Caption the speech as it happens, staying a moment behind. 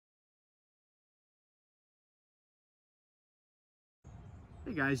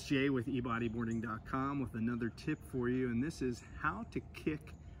Hey guys, Jay with bodyboarding.com with another tip for you, and this is how to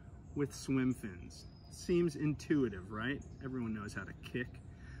kick with swim fins. Seems intuitive, right? Everyone knows how to kick,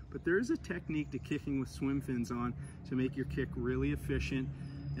 but there is a technique to kicking with swim fins on to make your kick really efficient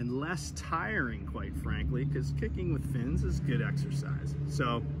and less tiring, quite frankly, because kicking with fins is good exercise.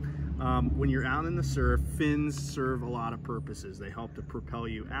 So when you're out in the surf, fins serve a lot of purposes. They help to propel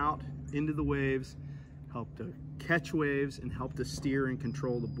you out into the waves, help to catch waves, and help to steer and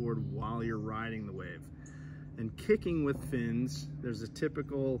control the board while you're riding the wave. And kicking with fins, there's a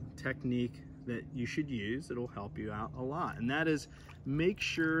typical technique that you should use that'll help you out a lot, and that is make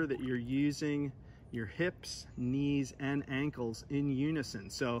sure that you're using your hips, knees, and ankles in unison.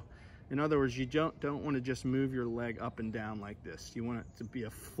 So in other words, you don't want to just move your leg up and down like this. You want it to be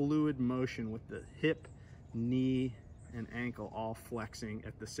a fluid motion with the hip, knee, and ankle all flexing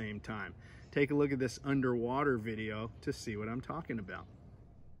at the same time. Take a look at this underwater video to see what I'm talking about.